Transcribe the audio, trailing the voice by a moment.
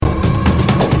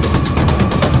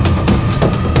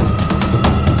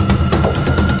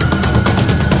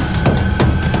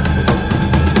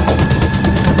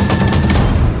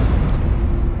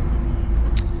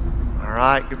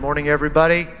Morning,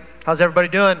 everybody. How's everybody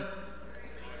doing?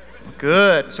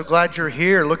 Good. So glad you're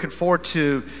here. Looking forward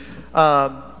to,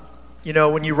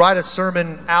 when you write a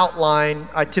sermon outline,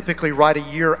 I typically write a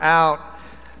year out,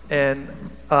 and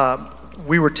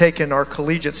we were taking our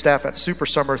collegiate staff at Super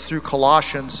Summer through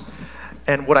Colossians,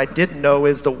 and what I didn't know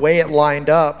is the way it lined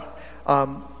up.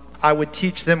 I would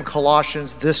teach them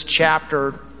Colossians, this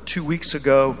chapter, 2 weeks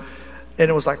ago, and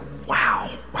it was like, wow.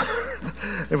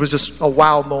 It was just a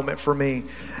wow moment for me.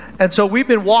 And so we've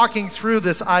been walking through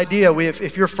this idea,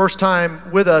 if you're first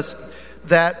time with us,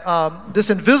 that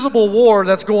this invisible war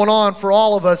that's going on for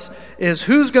all of us is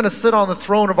who's going to sit on the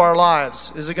throne of our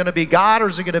lives. Is it going to be God, or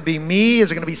is it going to be me? Is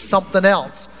it going to be something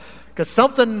else? Because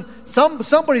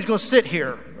somebody's going to sit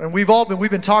here. And we've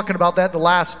been talking about that the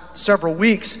last several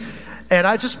weeks. And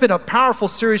it's just been a powerful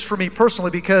series for me personally,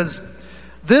 because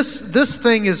this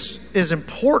thing is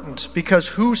important, because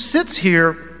who sits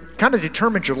here kind of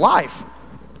determines your life,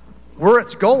 where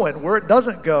it's going, where it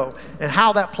doesn't go, and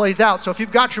how that plays out. So if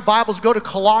you've got your Bibles, go to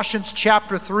Colossians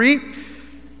chapter 3.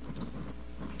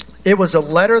 It was a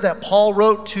letter that Paul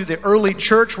wrote to the early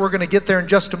church. We're going to get there in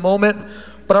just a moment.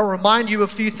 But I'll remind you of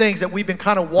a few things that we've been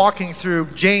kind of walking through.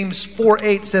 James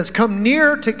 4:8 says, "Come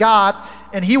near to God,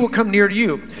 and He will come near to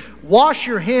you. Wash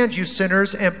your hands, you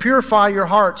sinners, and purify your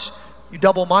hearts, you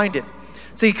double-minded."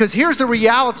 See, because here's the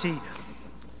reality.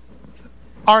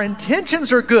 Our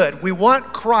intentions are good. We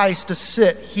want Christ to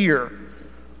sit here.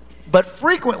 But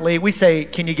frequently we say,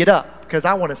 can you get up? Because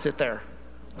I want to sit there.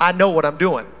 I know what I'm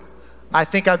doing. I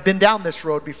think I've been down this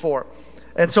road before.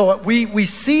 And so we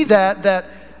see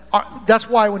that's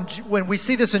why when we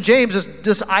see this in James,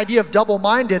 this idea of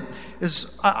double-minded is,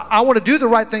 I want to do the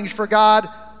right things for God,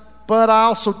 but I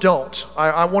also don't.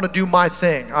 I want to do my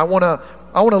thing. I want to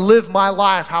live my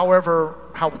life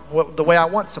the way I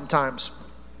want sometimes.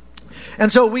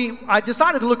 And so I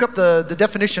decided to look up the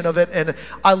definition of it, and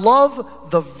I love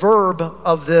the verb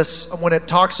of this when it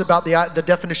talks about the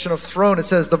definition of throne. It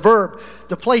says the verb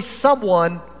to place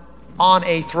someone on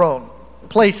a throne.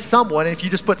 Place someone, and if you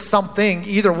just put something,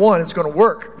 either one, it's going to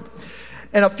work.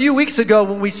 And a few weeks ago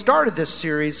when we started this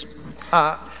series,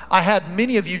 I had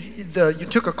many of you, you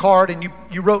took a card and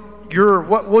you wrote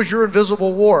what was your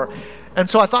invisible war. And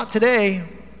so I thought today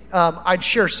I'd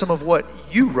share some of what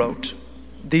you wrote.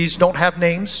 These don't have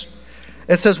names.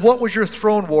 It says, what was your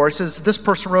throne war? It says, this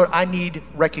person wrote, I need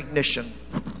recognition.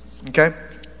 Okay?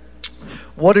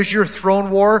 What is your throne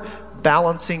war?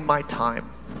 Balancing my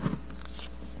time.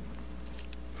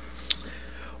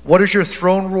 What is your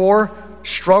throne war?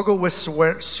 Struggle with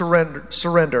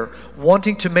surrender.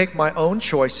 Wanting to make my own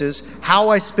choices. How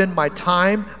I spend my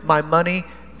time, my money,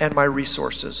 and my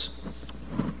resources.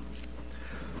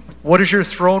 What is your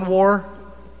throne war?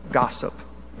 Gossip.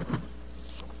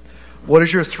 What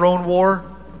is your throne war?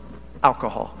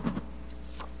 Alcohol.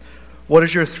 What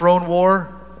is your throne war?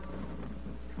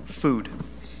 Food.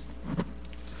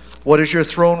 What is your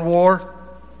throne war?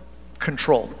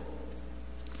 Control.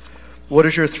 What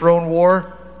is your throne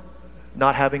war?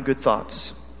 Not having good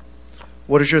thoughts.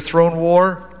 What is your throne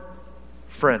war?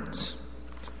 Friends.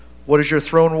 What is your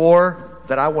throne war?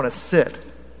 That I want to sit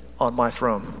on my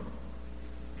throne.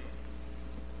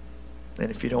 And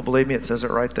if you don't believe me, it says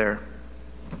it right there.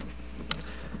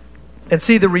 And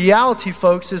see, the reality,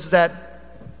 folks, is that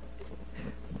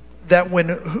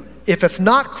if it's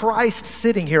not Christ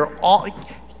sitting here,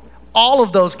 all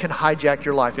of those can hijack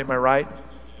your life. Am I right?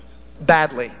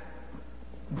 Badly.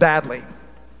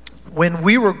 When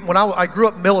I grew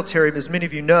up military, as many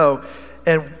of you know,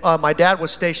 and my dad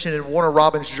was stationed in Warner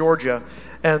Robins, Georgia,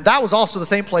 and that was also the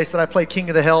same place that I played King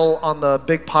of the Hill on the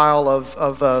big pile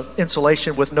of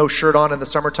insulation with no shirt on in the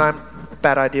summertime.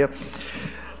 Bad idea.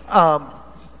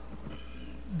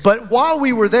 But while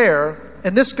we were there,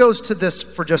 and this goes to this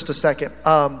for just a second,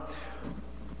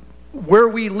 where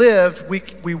we lived,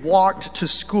 we walked to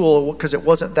school because it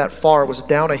wasn't that far. It was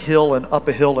down a hill and up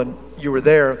a hill, and you were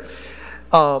there.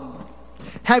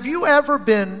 Have you ever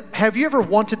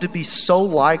wanted to be so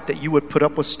liked that you would put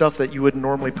up with stuff that you wouldn't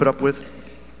normally put up with?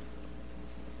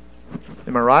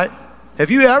 Am I right?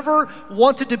 Have you ever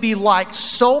wanted to be liked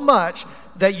so much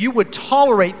that you would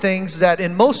tolerate things that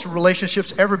in most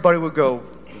relationships everybody would go,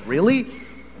 really?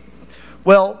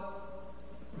 Well,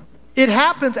 it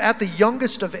happens at the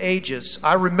youngest of ages.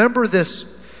 I remember this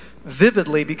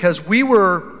vividly because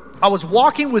I was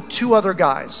walking with two other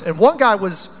guys, and one guy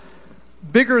was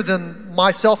bigger than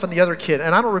myself and the other kid,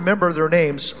 and I don't remember their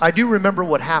names. I do remember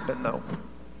what happened, though.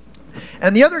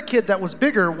 And the other kid that was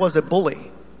bigger was a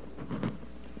bully.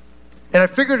 And I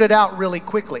figured it out really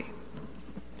quickly.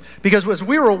 Because as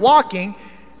we were walking,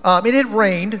 it had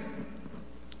rained,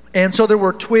 And so there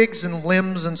were twigs and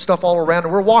limbs and stuff all around.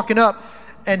 And we're walking up,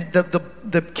 and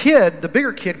the kid, the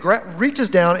bigger kid, reaches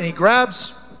down and he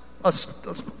grabs a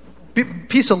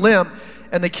piece of limb.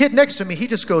 And the kid next to me, he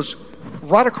just goes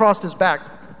right across his back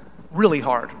really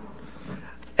hard.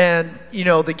 And,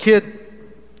 the kid,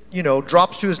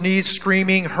 drops to his knees,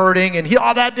 screaming, hurting. And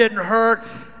that didn't hurt.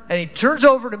 And he turns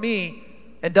over to me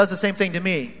and does the same thing to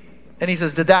me. And he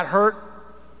says, did that hurt?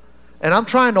 And I'm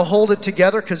trying to hold it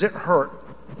together because it hurt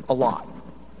a lot.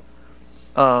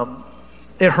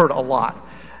 It hurt a lot.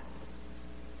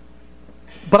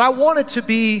 But I wanted to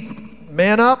be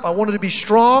man up. I wanted to be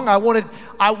strong. I wanted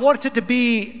to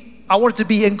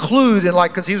be included,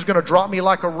 because he was going to drop me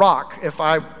like a rock if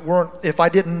I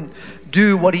didn't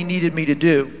do what he needed me to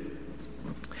do.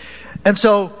 And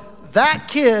so that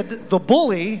kid, the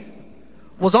bully,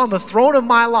 was on the throne of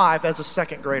my life as a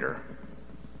second grader.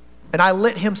 And I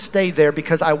let him stay there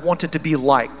because I wanted to be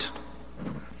liked.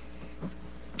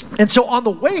 And so on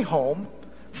the way home,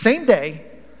 same day,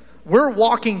 we're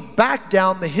walking back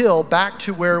down the hill, back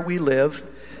to where we live.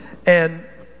 And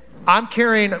I'm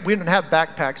carrying, we didn't have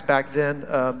backpacks back then.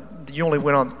 You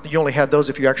only had those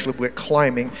if you actually went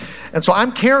climbing. And so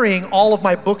I'm carrying all of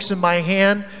my books in my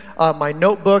hand, my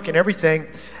notebook and everything.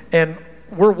 And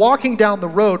we're walking down the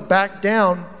road back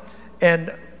down,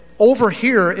 and over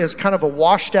here is kind of a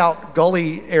washed out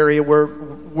gully area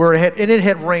where it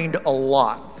had rained a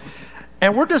lot.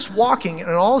 And we're just walking,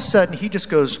 and all of a sudden he just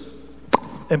goes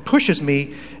and pushes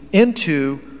me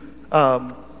into,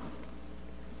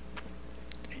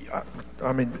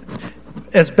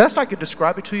 as best I could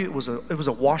describe it to you, it was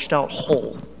a washed out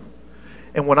hole.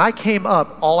 And when I came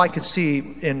up, all I could see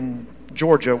in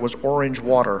Georgia was orange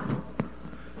water.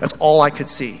 That's all I could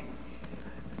see.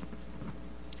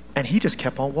 And he just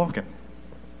kept on walking.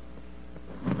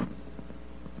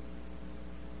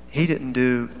 He didn't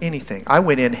do anything. I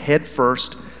went in head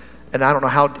first, and I don't know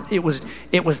how, it was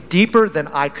deeper than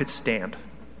I could stand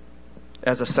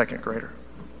as a second grader.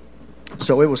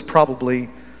 So it was probably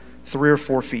 3 or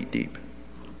 4 feet deep.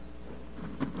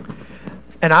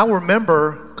 And I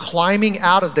remember climbing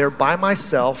out of there by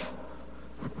myself.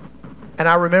 And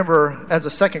I remember as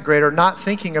a second grader not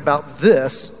thinking about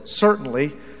this,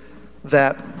 certainly,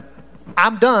 that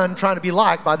I'm done trying to be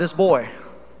liked by this boy.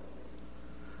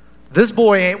 This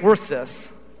boy ain't worth this.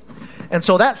 And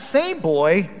so that same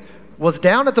boy was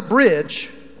down at the bridge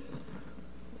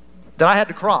that I had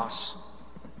to cross.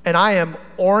 And I am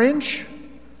orange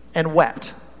and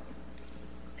wet.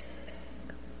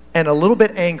 And a little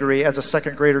bit angry as a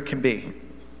second grader can be.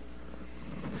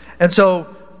 And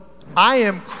so I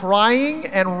am crying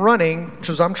and running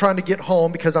because I'm trying to get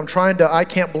home because I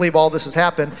can't believe all this has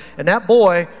happened. And that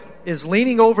boy is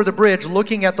leaning over the bridge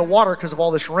looking at the water because of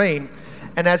all this rain.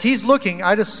 And as he's looking,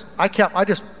 I just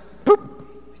poop.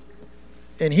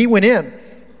 And he went in.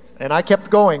 And I kept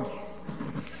going.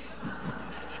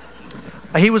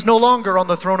 He was no longer on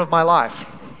the throne of my life.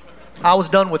 I was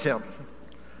done with him.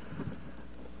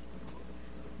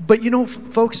 But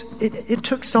folks, it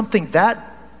took something that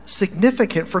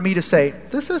significant for me to say,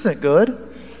 this isn't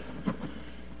good.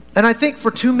 And I think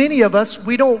for too many of us,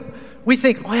 we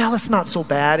think, well, it's not so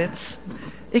bad.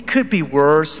 It could be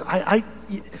worse.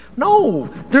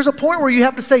 No, there's a point where you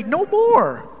have to say, no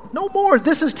more.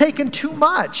 This has taken too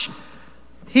much.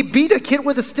 He beat a kid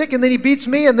with a stick, and then he beats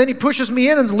me, and then he pushes me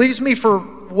in and leaves me for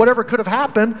whatever could have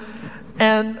happened.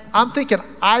 And I'm thinking,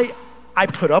 I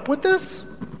put up with this?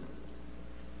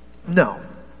 No.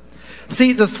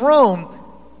 See, the throne,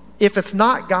 if it's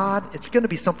not God, it's going to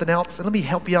be something else. And let me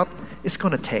help you out. It's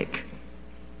going to take.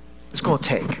 It's going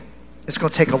to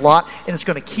take a lot, and it's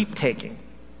going to keep taking.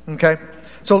 Okay?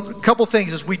 So a couple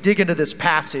things as we dig into this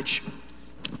passage.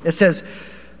 It says,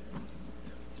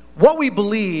 what we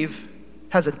believe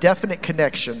has a definite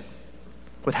connection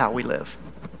with how we live.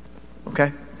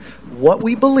 Okay? What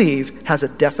we believe has a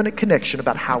definite connection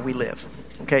about how we live.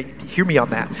 Okay, hear me on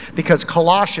that, because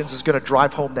Colossians is going to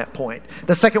drive home that point.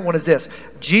 The second one is this: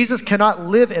 Jesus cannot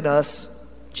live in us,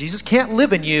 Jesus can't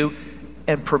live in you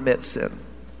and permit sin.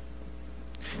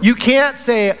 You can't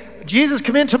say, Jesus,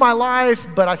 come into my life,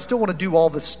 but I still want to do all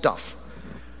this stuff.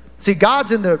 See,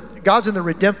 God's in the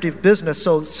redemptive business,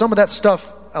 so some of that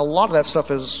stuff, a lot of that stuff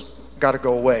has got to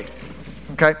go away.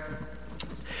 Okay?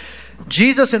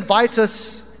 Jesus invites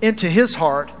us into his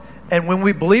heart, and when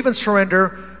we believe and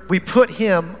surrender, we put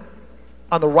him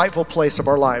on the rightful place of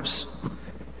our lives.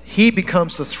 He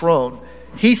becomes the throne.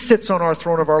 He sits on our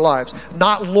throne of our lives,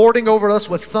 not lording over us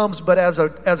with thumbs, but as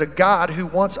a God who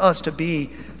wants us to be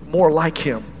more like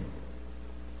him.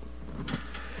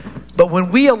 But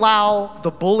when we allow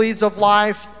the bullies of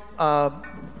life,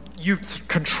 you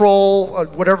control,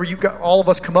 whatever you got, all of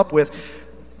us come up with,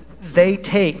 they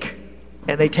take,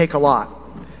 and they take a lot.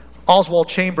 Oswald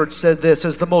Chambers said this,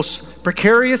 as the most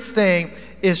precarious thing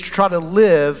is to try to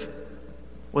live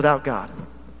without God.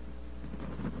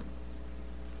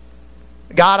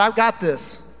 God, I've got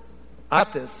this. I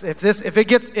got this. If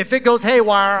it goes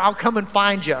haywire, I'll come and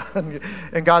find you.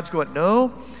 And God's going,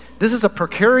 no, this is a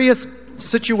precarious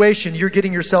situation you're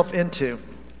getting yourself into.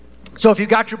 So if you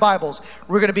got your Bibles,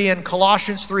 we're going to be in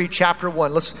Colossians 3, chapter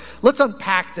 1. Let's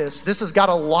unpack this. This has got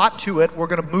a lot to it. We're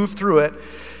going to move through it.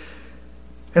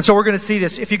 And so we're going to see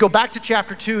this. If you go back to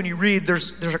chapter 2 and you read,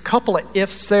 there's a couple of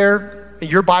ifs there.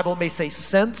 Your Bible may say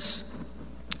since.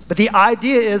 But the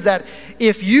idea is that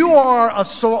if you are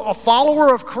a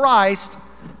follower of Christ,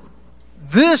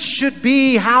 this should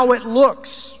be how it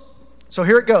looks. So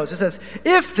here it goes. It says,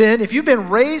 if you've been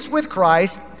raised with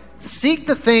Christ, seek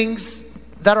the things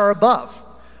that are above,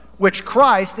 which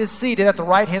Christ is seated at the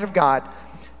right hand of God.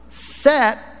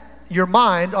 Set your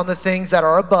mind on the things that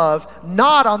are above,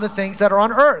 not on the things that are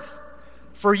on earth.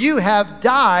 For you have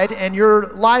died, and your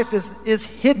life is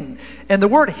hidden. And the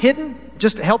word hidden,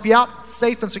 just to help you out,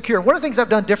 safe and secure. One of the things I've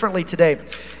done differently today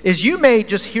is you may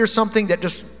just hear something that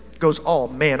just goes, oh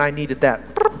man, I needed that.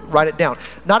 Write it down.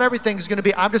 Not everything is going to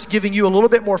be, I'm just giving you a little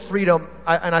bit more freedom,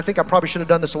 and I think I probably should have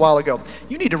done this a while ago.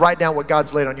 You need to write down what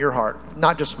God's laid on your heart,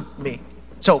 not just me.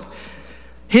 So,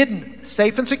 hidden,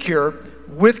 safe and secure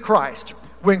with Christ.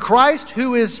 When Christ,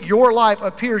 who is your life,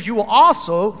 appears, you will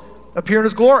also appear in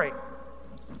His glory.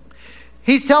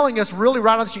 He's telling us really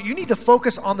right on the street, you need to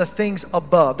focus on the things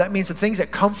above. That means the things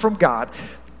that come from God.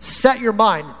 Set your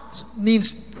mind.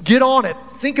 Means get on it.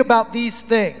 Think about these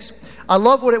things. I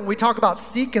love when we talk about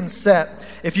seek and set.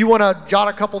 If you want to jot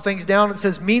a couple things down, it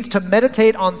says means to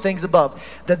meditate on things above.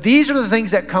 That these are the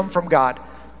things that come from God.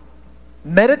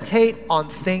 Meditate on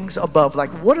things above. Like,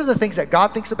 what are the things that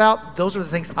God thinks about? Those are the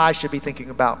things I should be thinking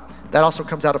about. That also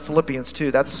comes out of Philippians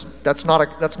 2. That's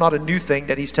not a new thing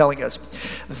that he's telling us.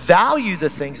 Value the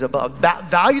things above.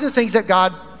 Value the things that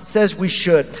God says we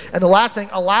should. And the last thing,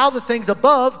 allow the things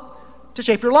above to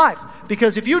shape your life.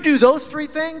 Because if you do those three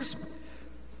things,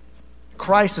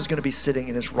 Christ is going to be sitting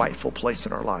in His rightful place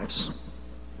in our lives.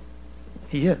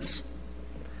 He is.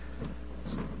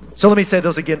 So let me say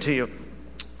those again to you.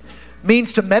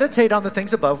 Means to meditate on the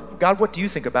things above. God, what do you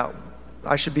think about?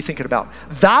 I should be thinking about.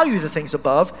 Value the things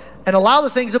above and allow the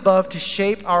things above to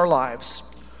shape our lives.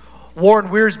 Warren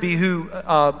Wiersbe, who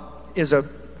is a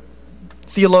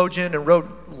theologian and wrote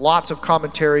lots of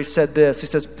commentaries, said this. He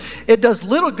says, it does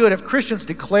little good if Christians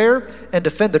declare and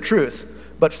defend the truth,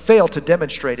 but fail to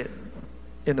demonstrate it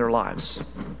in their lives.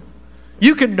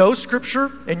 You can know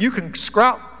Scripture and you can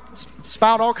spout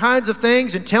all kinds of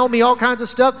things and tell me all kinds of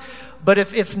stuff, but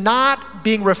if it's not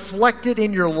being reflected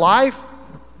in your life,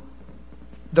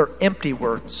 they're empty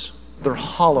words. They're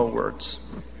hollow words.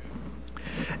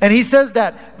 And he says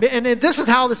that, and this is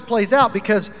how this plays out,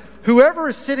 because whoever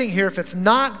is sitting here, if it's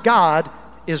not God,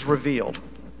 is revealed.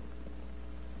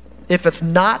 If it's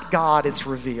not God, it's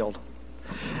revealed.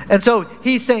 And so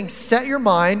he's saying, set your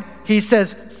mind. He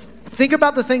says, think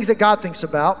about the things that God thinks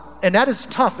about. And that is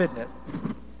tough, isn't it?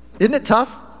 Isn't it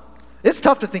tough? It's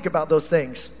tough to think about those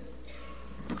things.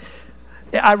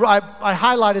 I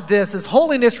highlighted this as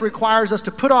holiness requires us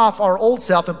to put off our old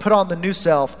self and put on the new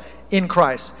self in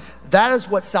Christ. That is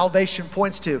what salvation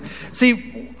points to.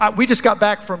 See, we just got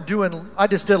back from I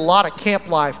just did a lot of camp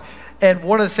life. And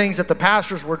one of the things that the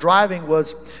pastors were driving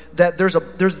was that there's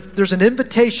an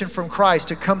invitation from Christ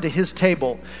to come to His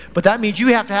table. But that means you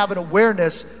have to have an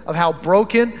awareness of how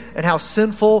broken and how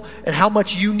sinful and how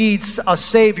much you need a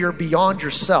Savior beyond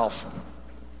yourself.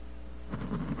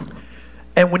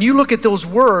 And when you look at those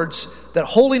words, that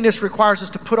holiness requires us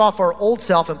to put off our old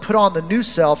self and put on the new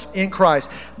self in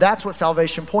Christ. That's what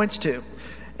salvation points to.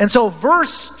 And so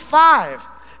verse 5,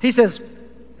 he says,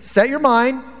 set your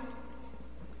mind,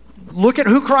 look at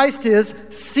who Christ is,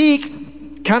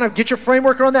 seek, kind of get your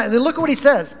framework around that. And then look at what he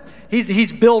says.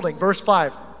 He's building, verse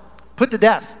 5, put to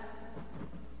death.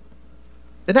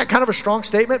 Isn't that kind of a strong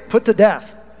statement? Put to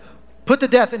death. Put to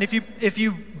death. And if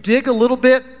you dig a little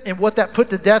bit in what that put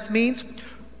to death means,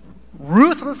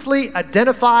 ruthlessly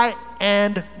identify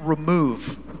and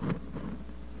remove.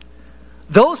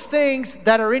 Those things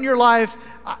that are in your life,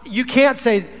 you can't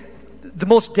say, the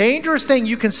most dangerous thing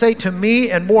you can say to me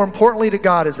and more importantly to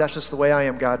God is, that's just the way I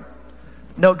am, God.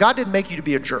 No, God didn't make you to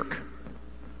be a jerk.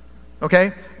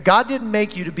 Okay? God didn't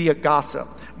make you to be a gossip.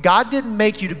 God didn't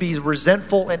make you to be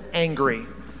resentful and angry.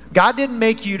 God didn't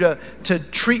make you to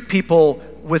treat people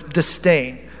with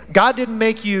disdain. God didn't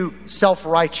make you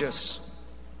self-righteous.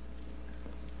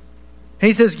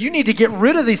 He says, you need to get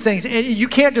rid of these things. And you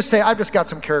can't just say, I've just got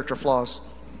some character flaws.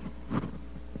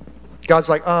 God's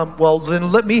like, well,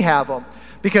 then let me have them.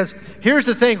 Because here's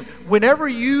the thing. Whenever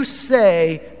you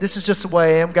say, this is just the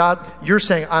way I am, God, you're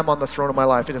saying, I'm on the throne of my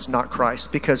life. It is not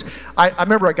Christ. Because I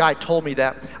remember a guy told me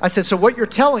that. I said, so what you're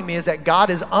telling me is that God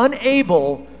is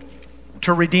unable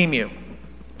to redeem you,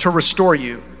 to restore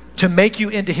you, to make you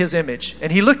into his image.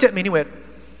 And he looked at me and he went,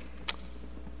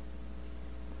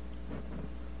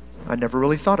 I never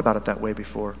really thought about it that way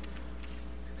before.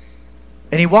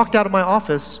 And he walked out of my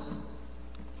office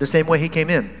the same way he came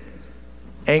in.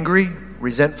 Angry,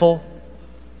 resentful,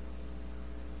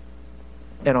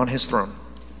 and on his throne.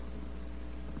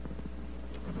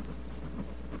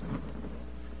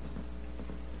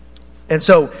 And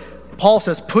so Paul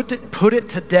says, put it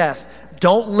to death.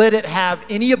 Don't let it have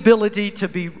any ability to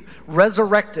be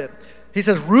resurrected. He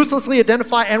says, ruthlessly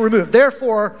identify and remove.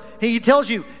 Therefore, he tells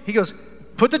you, he goes,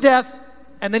 put to death,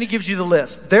 and then he gives you the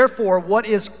list. Therefore, what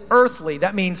is earthly?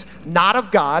 That means not of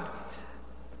God.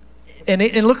 And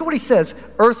look at what he says,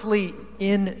 earthly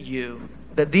in you.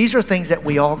 That these are things that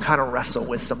we all kind of wrestle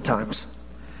with sometimes.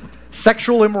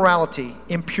 Sexual immorality,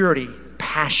 impurity,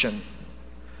 passion,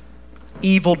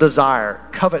 evil desire,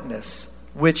 covetousness,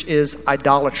 which is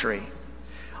idolatry.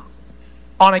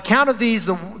 On account of these,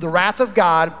 the wrath of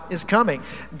God is coming.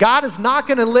 God is not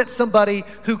going to let somebody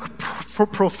who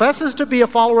professes to be a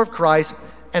follower of Christ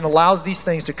and allows these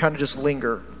things to kind of just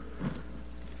linger.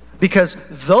 Because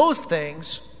those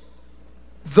things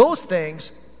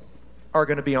are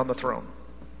going to be on the throne.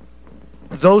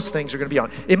 Those things are going to be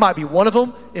on. It might be one of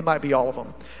them. It might be all of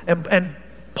them. And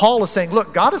Paul is saying,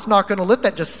 look, God is not going to let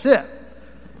that just sit.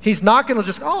 He's not going to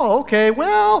just, oh, okay,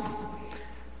 well,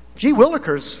 gee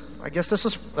willikers, I guess that's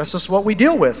just what we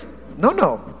deal with.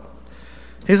 No.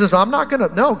 He says,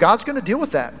 God's going to deal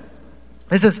with that.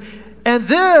 He says, and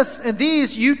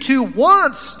these you two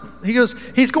once,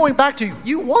 he's going back to,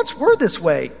 you once were this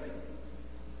way.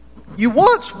 You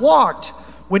once walked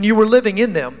when you were living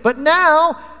in them, but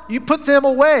now you put them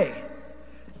away.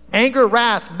 Anger,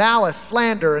 wrath, malice,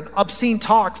 slander, and obscene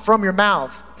talk from your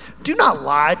mouth. Do not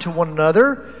lie to one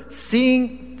another,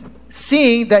 seeing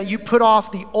that you put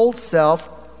off the old self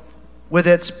with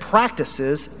its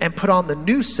practices and put on the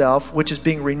new self, which is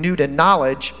being renewed in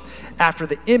knowledge after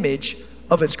the image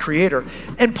of its creator.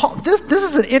 And Paul, this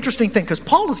is an interesting thing, because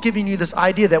Paul is giving you this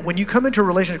idea that when you come into a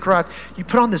relationship with Christ, you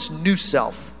put on this new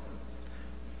self.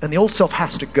 And the old self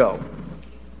has to go.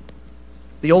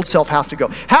 The old self has to go.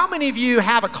 How many of you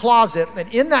have a closet,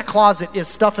 and in that closet is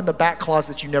stuff in the back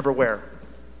closet that you never wear?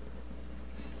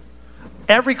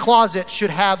 Every closet should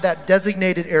have that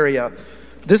designated area.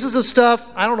 This is the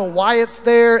stuff, I don't know why it's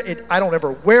there. I don't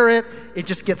ever wear it. It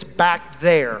just gets back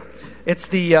there. It's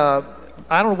the, I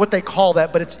don't know what they call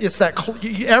that, but it's that,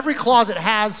 every closet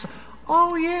has,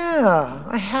 oh yeah,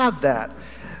 I have that.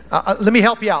 Let me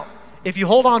help you out. If you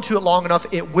hold on to it long enough,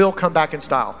 it will come back in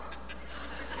style.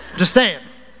 Just saying.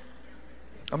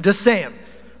 I'm just saying.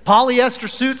 Polyester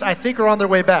suits, I think, are on their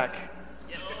way back.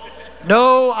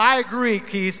 No, I agree,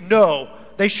 Keith. No,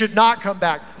 they should not come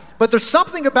back. But there's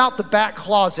something about the back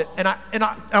closet, and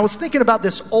I was thinking about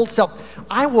this old self.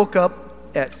 I woke up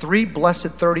at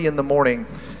 3:30 in the morning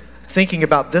thinking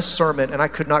about this sermon, and I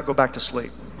could not go back to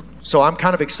sleep. So I'm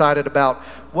kind of excited about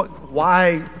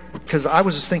why, because I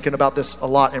was just thinking about this a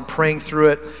lot and praying through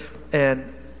it,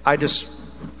 and I just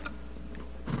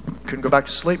couldn't go back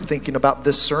to sleep thinking about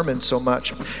this sermon so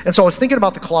much. And so I was thinking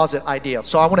about the closet idea.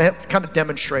 So I want to kind of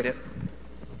demonstrate it.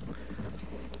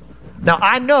 Now,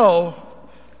 I know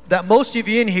that most of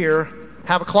you in here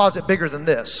have a closet bigger than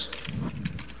this.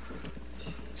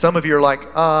 Some of you are like,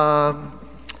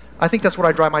 I think that's what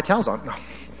I dry my towels on. No.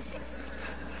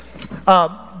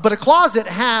 But a closet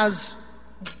has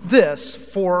this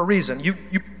for a reason. You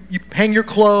hang your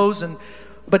clothes,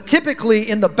 but typically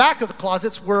in the back of the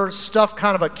closet's where stuff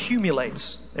kind of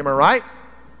accumulates. Am I right?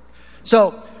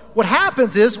 So what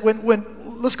happens is when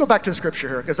let's go back to the scripture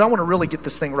here, because I want to really get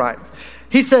this thing right.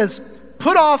 He says,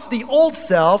 put off the old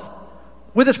self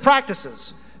with its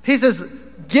practices. He says,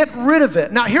 get rid of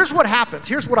it. Now here's what happens.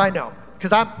 Here's what I know,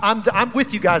 because I'm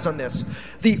with you guys on this.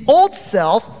 The old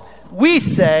self, we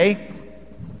say,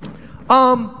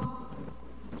 I'm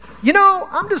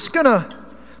just gonna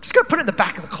put it in the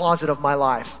back of the closet of my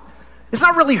life. It's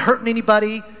not really hurting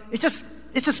anybody. It's just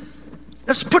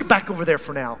let's put it back over there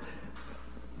for now.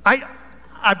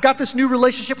 I've got this new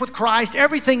relationship with Christ.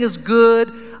 Everything is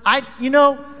good.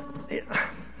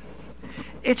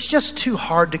 It's just too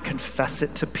hard to confess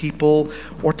it to people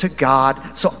or to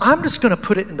God. So I'm just going to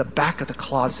put it in the back of the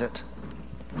closet.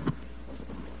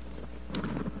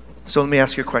 So let me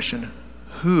ask you a question.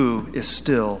 who is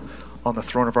still on the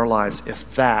throne of our lives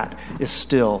if that is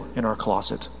still in our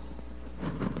closet?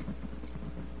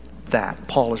 That.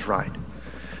 Paul is right.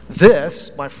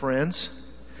 This, my friends,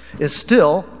 is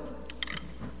still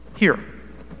here.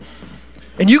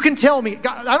 And you can tell me,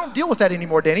 God, I don't deal with that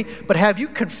anymore, Danny, but have you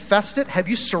confessed it? Have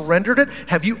you surrendered it?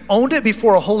 Have you owned it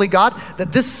before a holy God?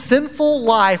 That this sinful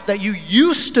life that you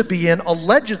used to be in,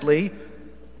 allegedly,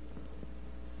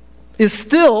 is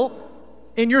still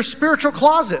in your spiritual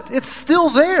closet. It's still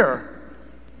there.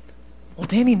 Well,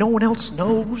 Danny, no one else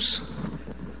knows.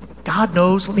 God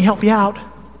knows. Let me help you out.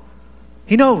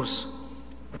 He knows.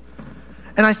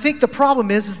 And I think the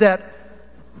problem is that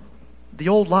the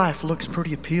old life looks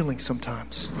pretty appealing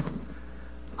sometimes.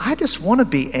 I just want to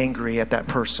be angry at that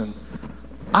person.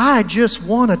 I just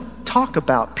want to talk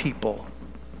about people.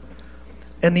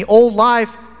 And the old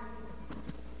life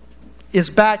is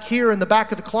back here in the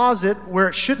back of the closet where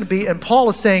it shouldn't be. And Paul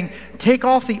is saying, take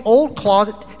off the old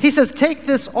closet. He says, take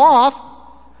this off.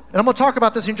 And I'm going to talk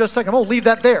about this in just a second. I'm going to leave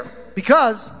that there.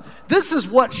 Because this is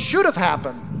what should have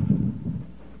happened.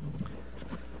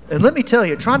 And let me tell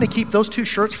you, trying to keep those two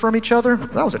shirts from each other,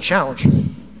 that was a challenge.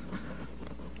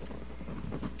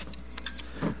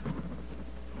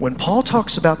 When Paul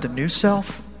talks about the new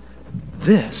self,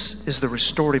 this is the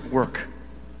restorative work.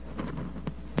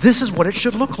 This is what it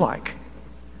should look like.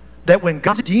 That when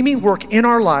God's redeeming work in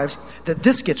our lives, that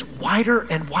this gets wider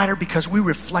and wider because we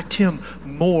reflect Him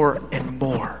more and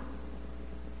more.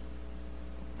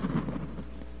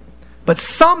 But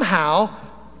somehow,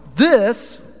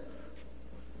 this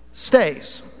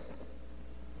stays.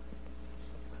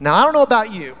 Now, I don't know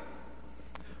about you,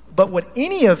 but would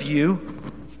any of you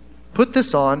put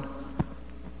this on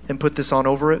and put this on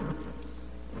over it?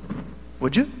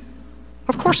 Would you?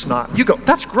 Of course not. You go,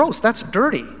 that's gross, that's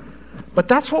dirty. But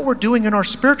that's what we're doing in our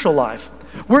spiritual life.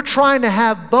 We're trying to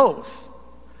have both.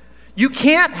 You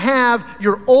can't have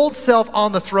your old self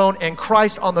on the throne and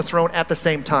Christ on the throne at the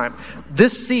same time.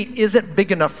 This seat isn't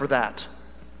big enough for that.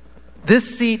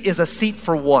 This seat is a seat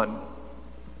for one,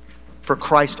 for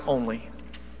Christ only.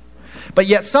 But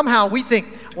yet somehow we think,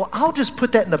 well, I'll just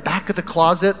put that in the back of the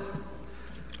closet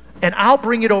and I'll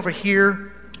bring it over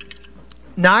here.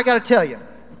 Now I got to tell you,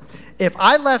 if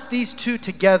I left these two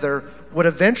together, would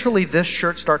eventually this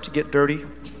shirt start to get dirty?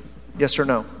 Yes or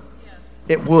no? Yes.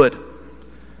 It would.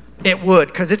 It would,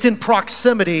 because it's in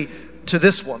proximity to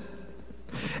this one.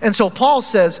 And so Paul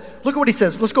says, look at what he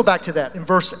says. Let's go back to that in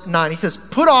verse 9. He says,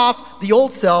 put off the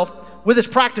old self with its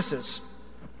practices.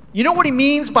 You know what he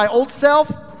means by old self?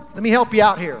 Let me help you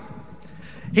out here.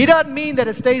 He doesn't mean that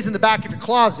it stays in the back of your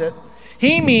closet.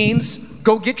 He means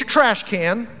go get your trash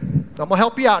can. I'm going to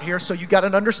help you out here so you got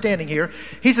an understanding here.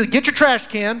 He says, get your trash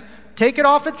can, take it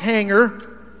off its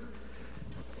hanger,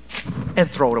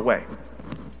 and throw it away.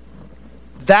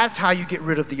 That's how you get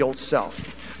rid of the old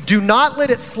self. Do not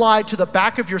let it slide to the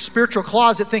back of your spiritual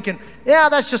closet thinking, yeah,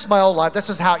 that's just my old life. That's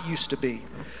just how it used to be.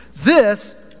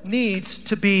 This needs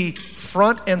to be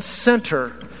front and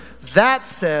center. That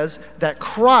says that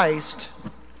Christ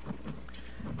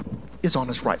is on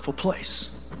His rightful place.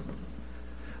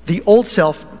 The old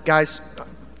self, guys,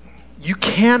 you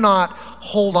cannot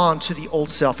hold on to the old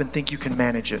self and think you can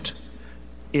manage it.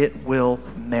 It will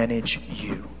manage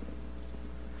you.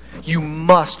 You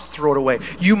must throw it away.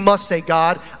 You must say,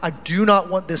 God, I do not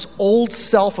want this old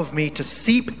self of me to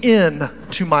seep in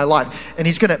to my life.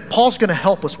 And Paul's going to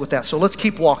help us with that. So let's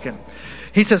keep walking.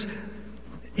 He says,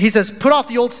 put off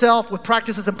the old self with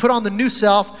practices and put on the new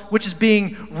self, which is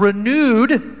being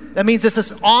renewed. That means it's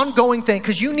this ongoing thing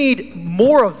because you need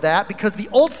more of that because the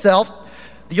old self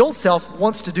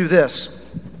wants to do this.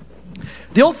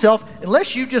 The old self,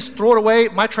 unless you just throw it away,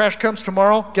 my trash comes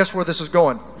tomorrow, guess where this is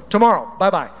going? Tomorrow.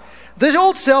 Bye-bye. This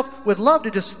old self would love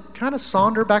to just kind of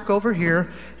saunter back over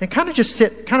here and kind of just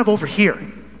sit kind of over here.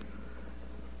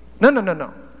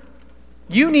 No.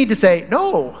 You need to say,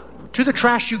 no, to the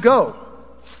trash you go.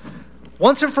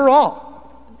 Once and for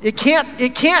all. It can't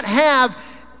have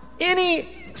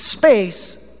any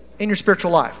space in your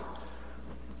spiritual life.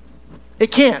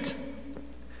 It can't.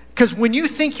 Because when you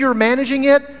think you're managing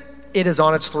it, it is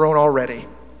on its throne already.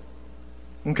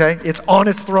 Okay? It's on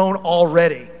its throne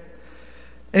already.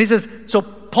 And he says, so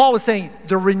Paul is saying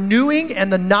the renewing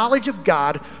and the knowledge of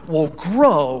God will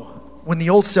grow when the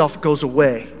old self goes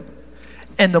away.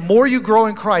 And the more you grow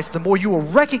in Christ, the more you will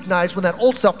recognize when that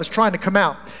old self is trying to come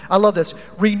out. I love this.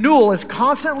 Renewal is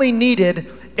constantly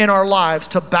needed in our lives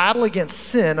to battle against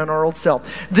sin and our old self.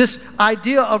 This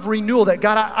idea of renewal that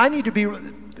God, I need to be...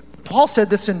 Paul said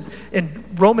this in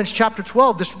Romans chapter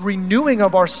 12, this renewing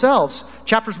of ourselves,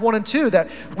 chapters 1 and 2, that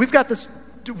we've got this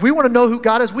if we want to know who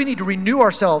God is, we need to renew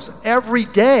ourselves every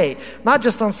day, not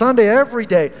just on Sunday, every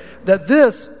day. That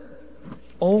this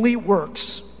only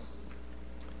works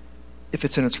if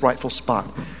it's in its rightful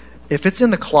spot. If it's in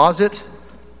the closet,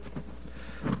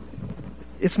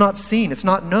 it's not seen, it's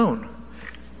not known.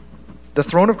 The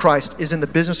throne of Christ is in the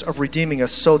business of redeeming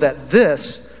us so that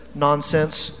this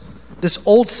nonsense, this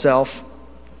old self,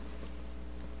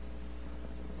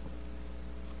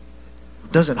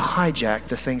 doesn't hijack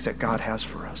the things that God has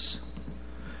for us.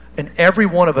 And every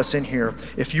one of us in here,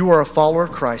 if you are a follower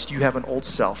of Christ, you have an old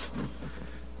self.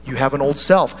 You have an old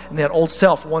self. And that old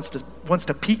self wants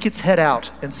to peek its head out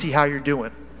and see how you're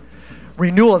doing.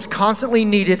 Renewal is constantly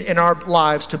needed in our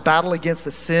lives to battle against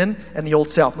the sin and the old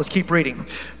self. Let's keep reading.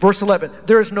 Verse 11.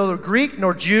 There is neither Greek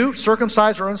nor Jew,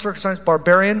 circumcised or uncircumcised,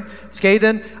 barbarian,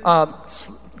 Scythian,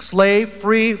 slave,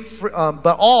 free,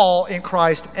 but all in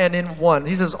Christ and in one.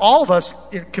 He says all of us,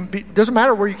 doesn't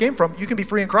matter where you came from, you can be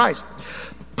free in Christ.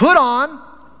 Put on,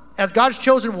 as God's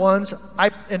chosen ones,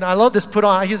 and I love this, put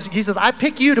on. He says, I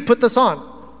pick you to put this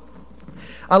on.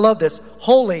 I love this.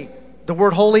 Holy, the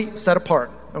word holy, set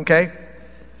apart. Okay?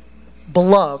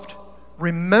 Beloved,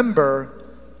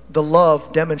 remember the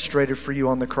love demonstrated for you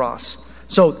on the cross.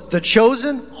 So, the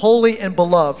chosen, holy, and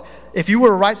beloved. If you were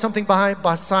to write something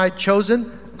beside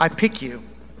chosen, I pick you.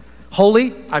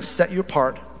 Holy, I've set you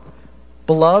apart.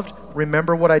 Beloved,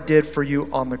 remember what I did for you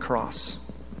on the cross.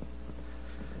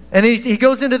 And he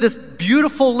goes into this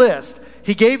beautiful list.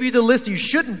 He gave you the list you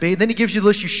shouldn't be, then he gives you the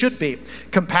list you should be.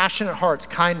 Compassionate hearts,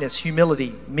 kindness,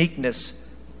 humility, meekness,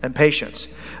 and patience.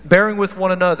 Bearing with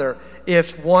one another.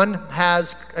 If one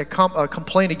has a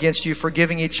complaint against you,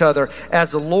 forgiving each other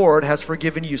as the Lord has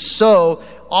forgiven you, so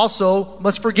also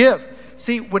must forgive.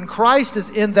 See, when Christ is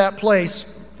in that place,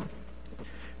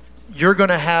 you're going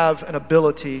to have an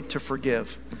ability to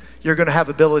forgive. You're going to have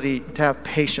ability to have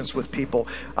patience with people.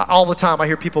 All the time I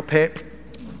hear people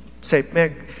say,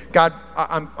 man, God,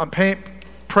 I'm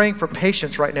praying for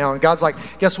patience right now. And God's like,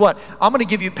 guess what? I'm going to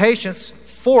give you patience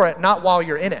for it, not while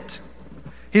you're in it.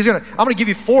 I'm going to give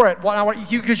you for it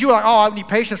because you're like, oh, I need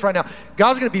patience right now.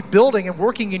 God's going to be building and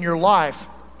working in your life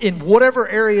in whatever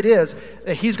area it is.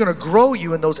 That He's going to grow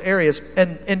you in those areas.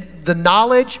 And the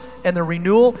knowledge and the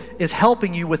renewal is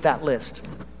helping you with that list.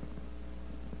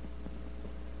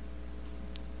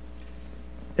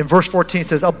 In verse 14 it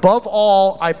says, above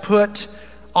all, I put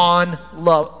on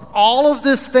love. All of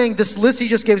this list he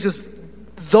just gave us,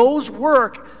 those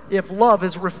work if love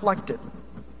is reflected.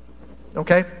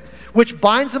 Okay? Which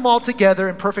binds them all together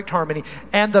in perfect harmony.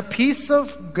 And the peace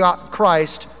of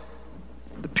Christ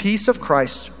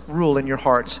rule in your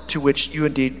hearts, to which you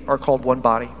indeed are called one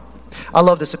body. I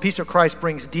love this. The peace of Christ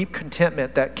brings deep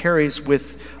contentment that carries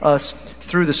with us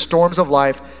through the storms of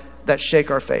life that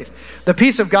shake our faith. The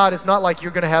peace of God is not like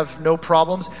you're going to have no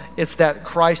problems. It's that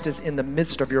Christ is in the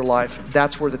midst of your life.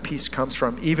 That's where the peace comes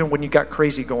from, even when you got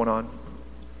crazy going on.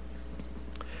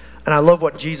 And I love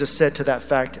what Jesus said to that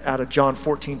fact out of John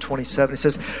 14:27. He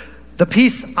says, the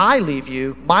peace I leave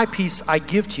you, my peace I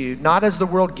give to you, not as the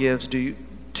world gives to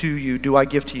you, do I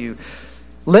give to you.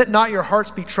 Let not your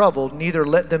hearts be troubled, neither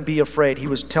let them be afraid. He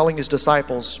was telling his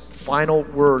disciples final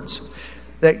words.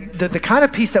 That the kind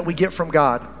of peace that we get from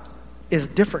God is a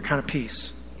different kind of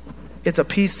peace. It's a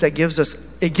peace that gives us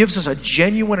a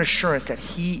genuine assurance that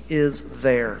He is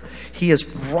there. He is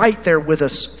right there with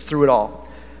us through it all.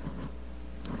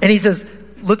 And he says,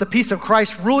 let the peace of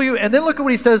Christ rule you. And then look at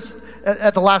what he says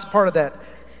at the last part of that.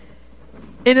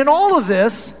 And in all of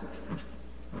this,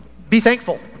 be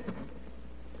thankful.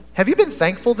 Have you been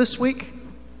thankful this week?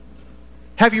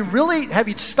 Have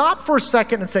you stopped for a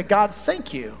second and said, God,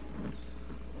 thank you.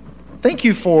 Thank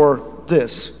you for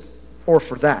this or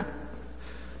for that.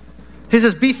 He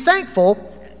says, be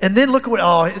thankful. And then look at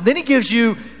and then he gives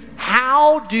you,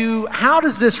 how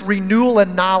does this renewal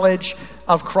and knowledge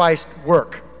of Christ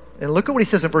work? And look at what he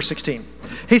says in verse 16.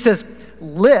 He says,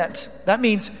 that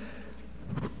means,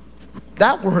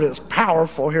 that word is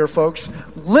powerful here, folks.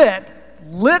 Lit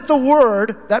the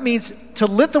word, that means, to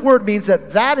lit the word means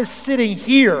that is sitting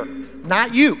here,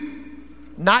 not you,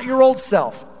 not your old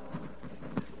self.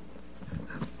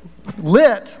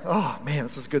 Oh man,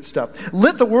 this is good stuff.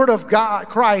 Let the word of God,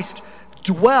 Christ,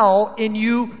 dwell in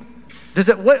you.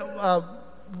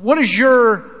 What does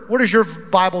your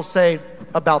Bible say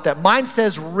about that? Mine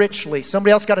says richly.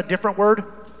 Somebody else got a different word?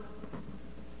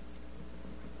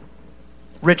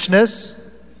 Richness.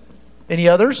 Any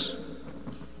others?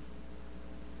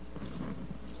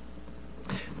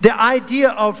 The idea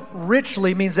of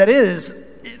richly means that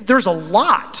there's a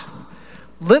lot.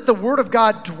 Let the word of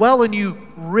God dwell in you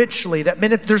richly. That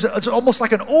meant it's almost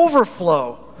like an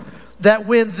overflow. that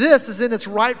when this is in its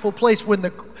rightful place,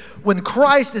 when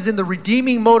Christ is in the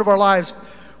redeeming mode of our lives,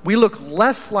 we look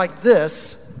less like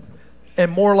this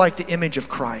and more like the image of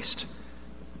Christ.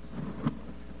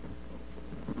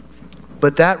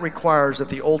 But that requires that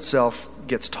the old self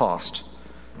gets tossed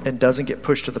and doesn't get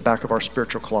pushed to the back of our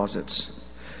spiritual closets.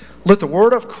 Let the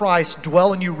word of Christ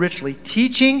dwell in you richly,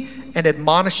 teaching and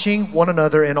admonishing one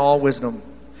another in all wisdom.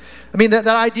 I mean, that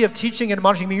idea of teaching and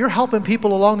admonishing, you're helping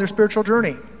people along their spiritual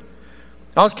journey.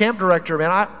 I was camp director,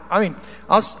 man.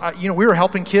 We were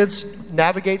helping kids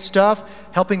navigate stuff,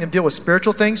 helping them deal with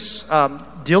spiritual things,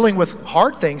 dealing with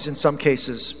hard things in some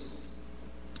cases.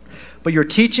 But you're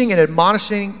teaching and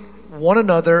admonishing one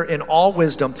another in all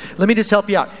wisdom. Let me just help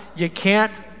you out. You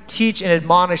can't teach and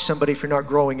admonish somebody if you're not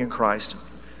growing in Christ.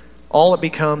 All it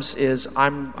becomes is,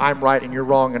 I'm right and you're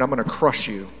wrong, and I'm going to crush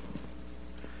you.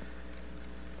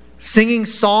 Singing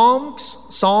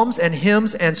psalms and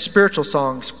hymns and spiritual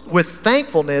songs with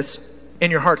thankfulness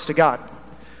in your hearts to God.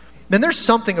 Man, there's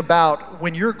something about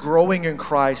when you're growing in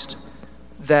Christ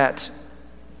that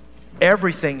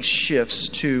everything shifts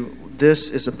to, this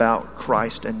is about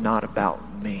Christ and not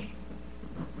about me.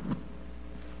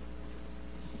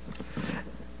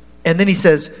 And then he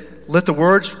says, let the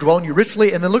words dwell in you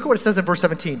richly. And then look at what it says in verse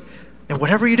 17. And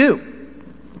whatever you do,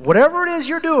 whatever it is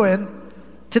you're doing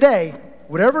today,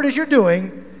 whatever it is you're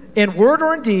doing, in word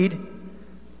or in deed,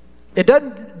 it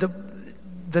doesn't,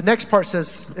 the next part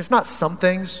says, it's not some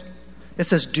things. It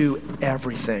says, do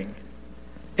everything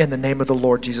in the name of the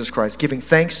Lord Jesus Christ, giving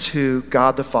thanks to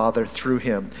God the Father through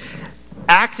him.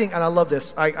 Acting, and I love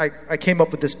this, I came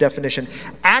up with this definition.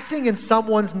 Acting in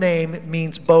someone's name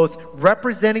means both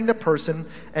representing the person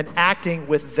and acting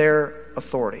with their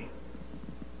authority.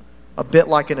 A bit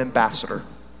like an ambassador.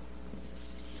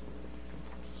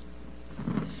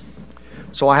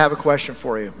 So I have a question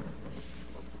for you.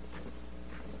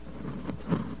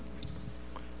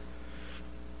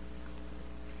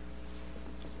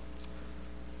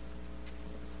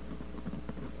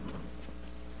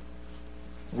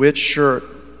 Which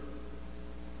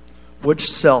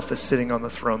self is sitting on the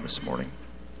throne this morning?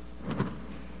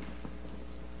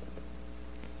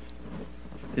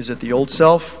 Is it the old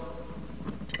self?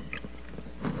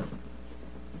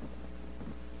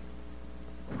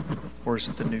 Or is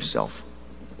it the new self?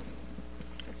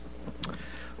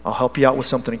 I'll help you out with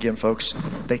something again, folks.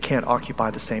 They can't occupy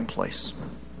the same place.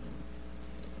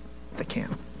 They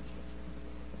can't.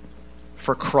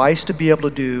 For Christ to be able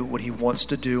to do what he wants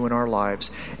to do in our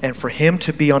lives, and for him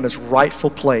to be on his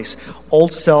rightful place,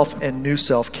 old self and new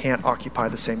self can't occupy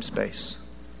the same space.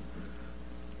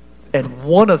 And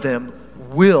one of them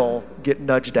will get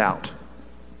nudged out.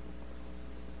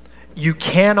 You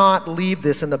cannot leave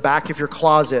this in the back of your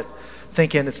closet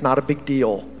thinking it's not a big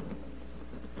deal.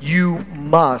 You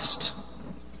must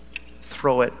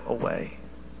throw it away.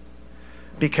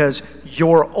 Because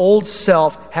your old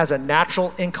self has a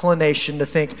natural inclination to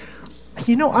think,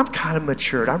 I'm kind of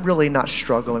matured. I'm really not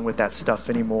struggling with that stuff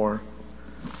anymore.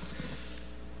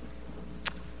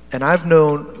 And I've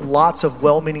known lots of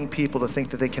well-meaning people to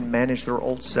think that they can manage their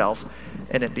old self,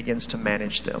 and it begins to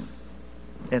manage them.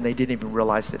 And they didn't even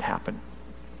realize it happened.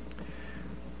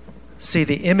 See,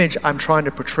 the image I'm trying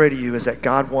to portray to you is that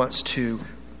God wants to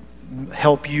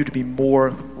help you to be more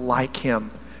like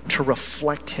him, to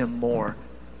reflect him more.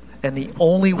 And the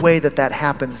only way that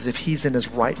happens is if he's in his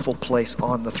rightful place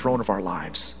on the throne of our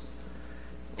lives.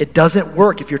 It doesn't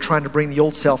work if you're trying to bring the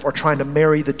old self or trying to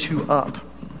marry the two up.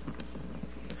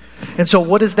 And so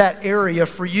what is that area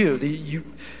for you?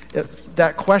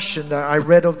 That question that I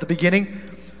read at the beginning,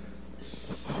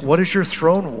 what is your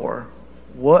throne war?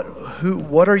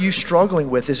 What are you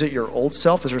struggling with? Is it your old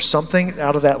self? Is there something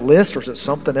out of that list, or is it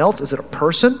something else? Is it a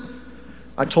person?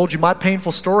 I told you my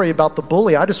painful story about the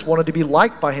bully. I just wanted to be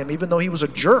liked by him, even though he was a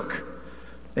jerk.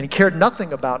 And he cared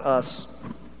nothing about us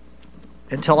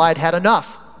until I'd had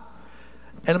enough.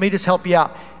 And let me just help you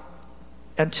out.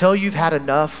 Until you've had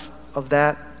enough of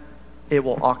that, it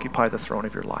will occupy the throne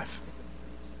of your life.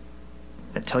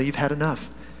 Until you've had enough.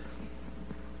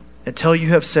 Until you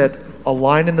have said, a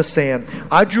line in the sand.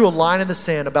 I drew a line in the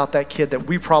sand about that kid that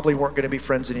we probably weren't going to be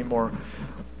friends anymore.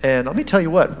 And let me tell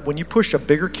you what, when you push a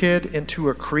bigger kid into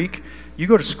a creek, you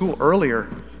go to school earlier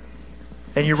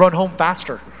and you run home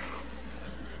faster.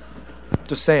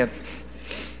 Just saying.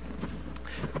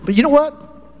 But you know what?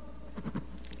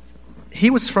 He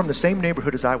was from the same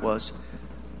neighborhood as I was.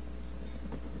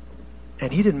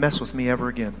 And he didn't mess with me ever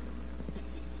again.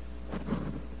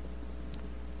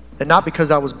 And not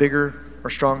because I was bigger or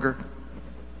stronger.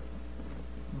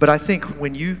 But I think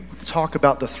when you talk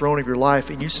about the throne of your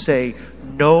life and you say,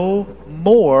 no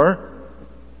more,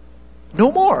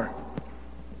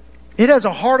 it has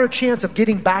a harder chance of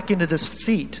getting back into this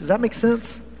seat. Does that make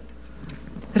sense?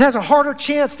 It has a harder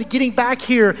chance to getting back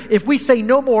here if we say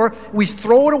no more, we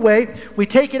throw it away, we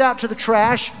take it out to the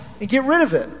trash and get rid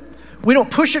of it. We don't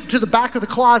push it to the back of the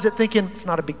closet thinking it's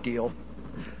not a big deal.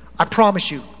 I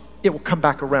promise you, it will come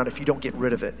back around if you don't get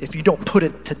rid of it, if you don't put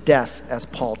it to death as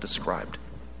Paul described.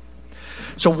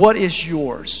 So what is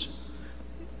yours?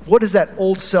 What is that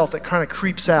old self that kind of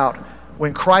creeps out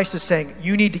when Christ is saying,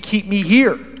 you need to keep me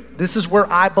here? This is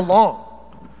where I belong.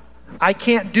 I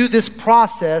can't do this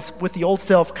process with the old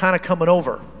self kind of coming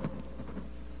over.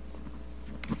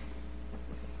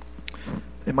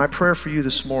 And my prayer for you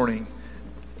this morning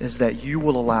is that you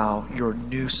will allow your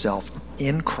new self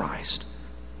in Christ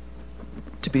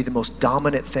to be the most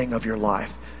dominant thing of your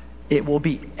life. It will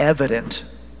be evident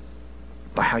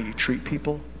by how you treat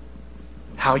people,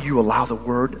 how you allow the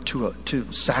Word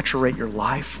to saturate your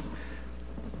life,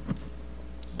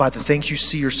 by the things you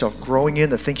see yourself growing in,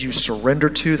 the things you surrender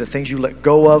to, the things you let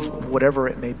go of, whatever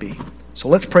it may be. So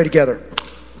let's pray together.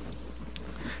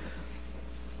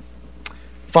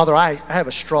 Father, I have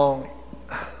a strong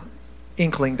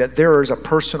inkling that there is a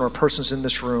person or persons in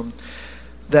this room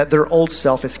that their old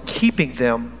self is keeping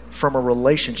them from a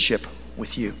relationship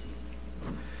with you.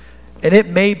 And it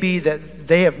may be that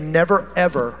they have never,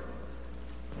 ever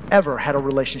had a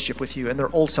relationship with you, and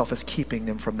their old self is keeping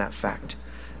them from that fact.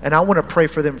 And I want to pray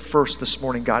for them first this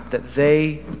morning, God, that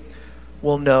they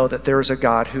will know that there is a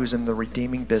God who's in the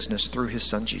redeeming business through His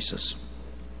Son, Jesus.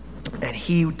 And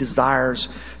He desires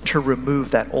to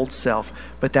remove that old self,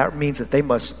 but that means that they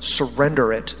must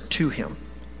surrender it to Him.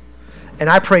 And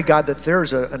I pray, God, that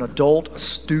there's an adult, a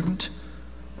student,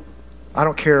 I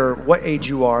don't care what age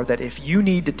you are, that if you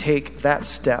need to take that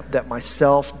step, that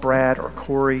myself, Brad, or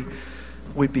Corey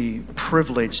would be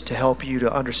privileged to help you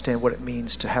to understand what it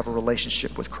means to have a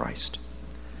relationship with Christ.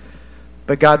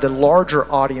 But God, the larger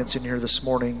audience in here this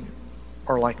morning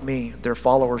are like me. They're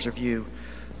followers of you.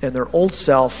 And their old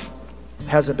self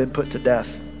hasn't been put to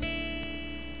death.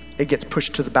 It gets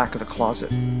pushed to the back of the closet.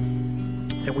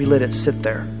 And we let it sit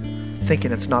there,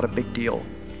 thinking it's not a big deal.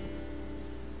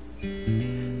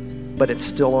 But it's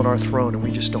still on our throne and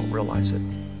we just don't realize it.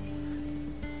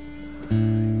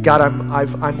 God,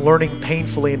 I'm learning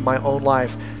painfully in my own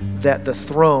life that the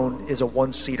throne is a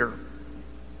one-seater.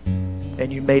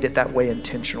 And you made it that way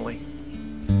intentionally.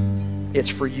 It's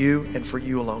for you and for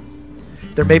you alone.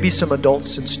 There may be some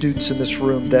adults and students in this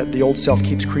room that the old self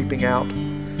keeps creeping out.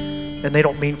 And they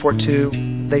don't mean for it to.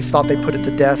 They thought they put it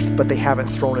to death, but they haven't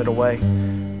thrown it away.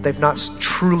 They've not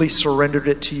truly surrendered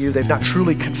it to you. They've not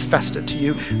truly confessed it to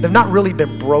you. They've not really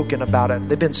been broken about it.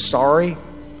 They've been sorry.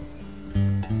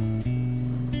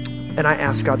 And I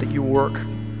ask, God, that you work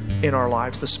in our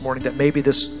lives this morning, that maybe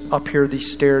this up here,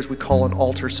 these stairs we call an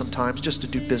altar sometimes just to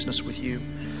do business with you,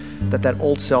 that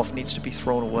old self needs to be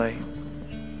thrown away.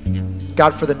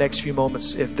 God, for the next few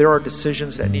moments, if there are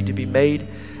decisions that need to be made,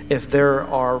 if there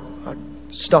are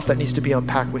stuff that needs to be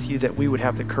unpacked with you, that we would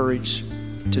have the courage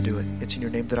to do it. It's in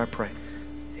your name that I pray.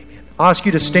 Amen. I'll ask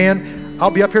you to stand. I'll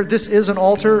be up here. This is an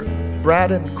altar.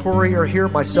 Brad and Corey are here,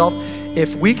 myself.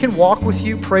 If we can walk with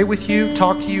you, pray with you,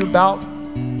 talk to you about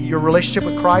your relationship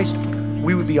with Christ,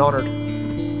 we would be honored.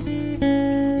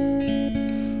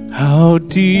 How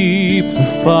deep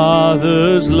the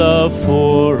Father's love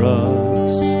for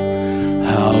us,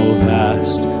 how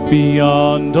vast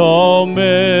beyond all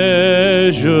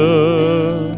measure.